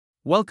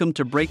Welcome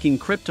to Breaking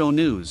Crypto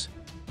News.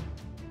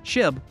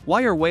 SHIB,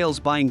 why are whales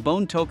buying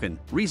BONE token?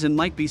 Reason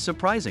might be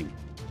surprising.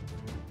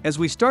 As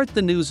we start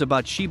the news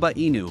about Shiba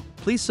Inu,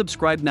 please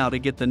subscribe now to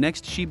get the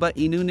next Shiba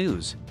Inu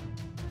news.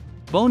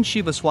 BONE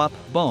ShibaSwap,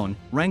 BONE,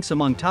 ranks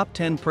among top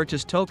 10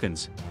 purchased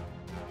tokens.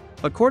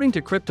 According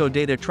to crypto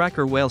data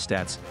tracker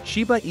WhaleStats,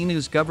 Shiba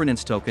Inu's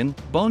governance token,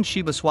 BONE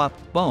ShibaSwap,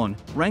 BONE,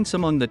 ranks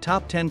among the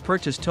top 10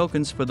 purchased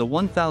tokens for the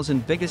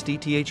 1,000 biggest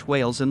ETH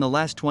whales in the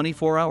last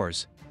 24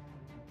 hours.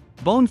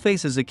 BONE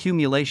faces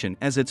accumulation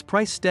as its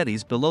price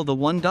steadies below the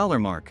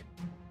 $1 mark.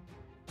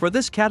 For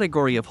this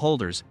category of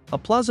holders, a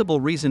plausible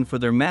reason for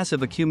their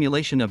massive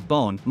accumulation of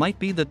BONE might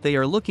be that they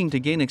are looking to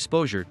gain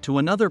exposure to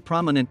another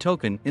prominent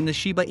token in the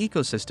Shiba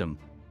ecosystem.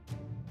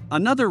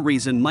 Another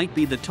reason might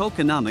be the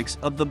tokenomics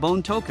of the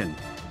BONE token.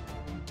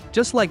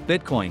 Just like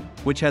Bitcoin,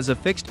 which has a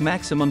fixed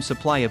maximum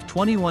supply of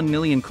 21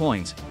 million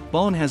coins,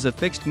 BONE has a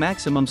fixed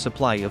maximum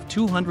supply of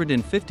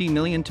 250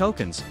 million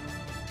tokens.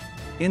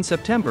 In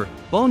September,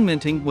 BONE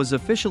minting was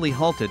officially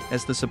halted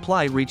as the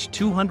supply reached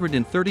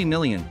 230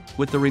 million,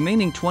 with the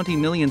remaining 20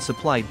 million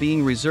supply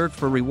being reserved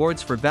for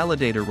rewards for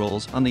validator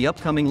roles on the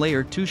upcoming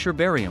Layer 2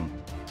 Shibarium.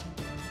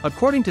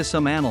 According to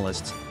some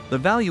analysts, the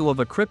value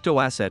of a crypto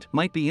asset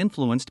might be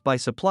influenced by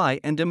supply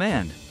and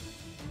demand.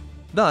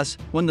 Thus,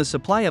 when the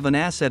supply of an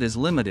asset is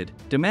limited,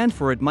 demand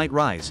for it might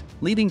rise,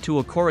 leading to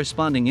a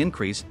corresponding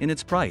increase in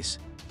its price.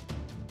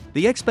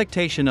 The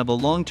expectation of a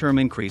long-term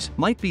increase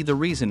might be the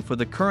reason for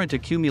the current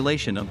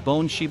accumulation of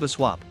BONE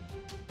ShibaSwap.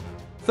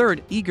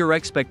 Third, eager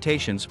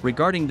expectations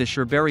regarding the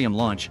Shibarium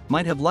launch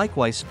might have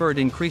likewise spurred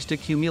increased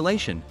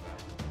accumulation.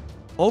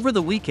 Over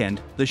the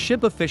weekend, the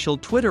SHIB official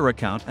Twitter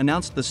account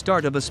announced the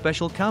start of a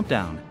special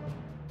countdown.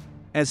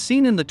 As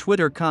seen in the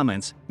Twitter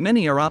comments,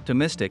 many are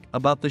optimistic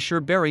about the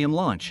Shibarium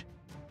launch.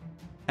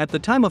 At the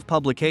time of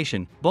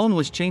publication, BONE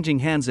was changing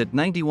hands at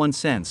 91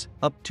 cents,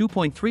 up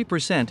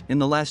 2.3% in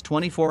the last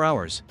 24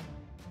 hours.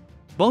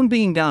 BONE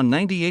being down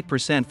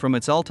 98% from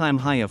its all-time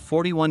high of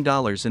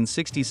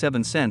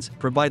 $41.67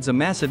 provides a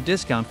massive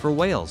discount for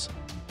whales.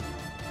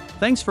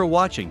 Thanks for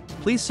watching.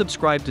 Please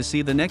subscribe to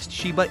see the next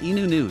Shiba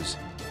Inu news.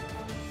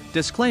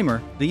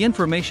 Disclaimer: the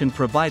information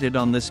provided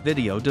on this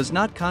video does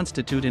not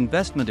constitute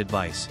investment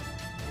advice.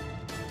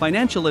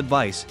 Financial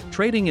advice,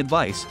 trading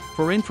advice,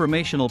 for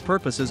informational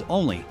purposes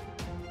only.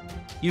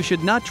 You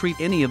should not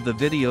treat any of the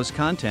video's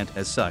content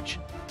as such.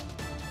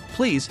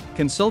 Please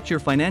consult your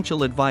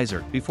financial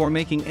advisor before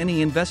making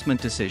any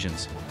investment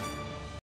decisions.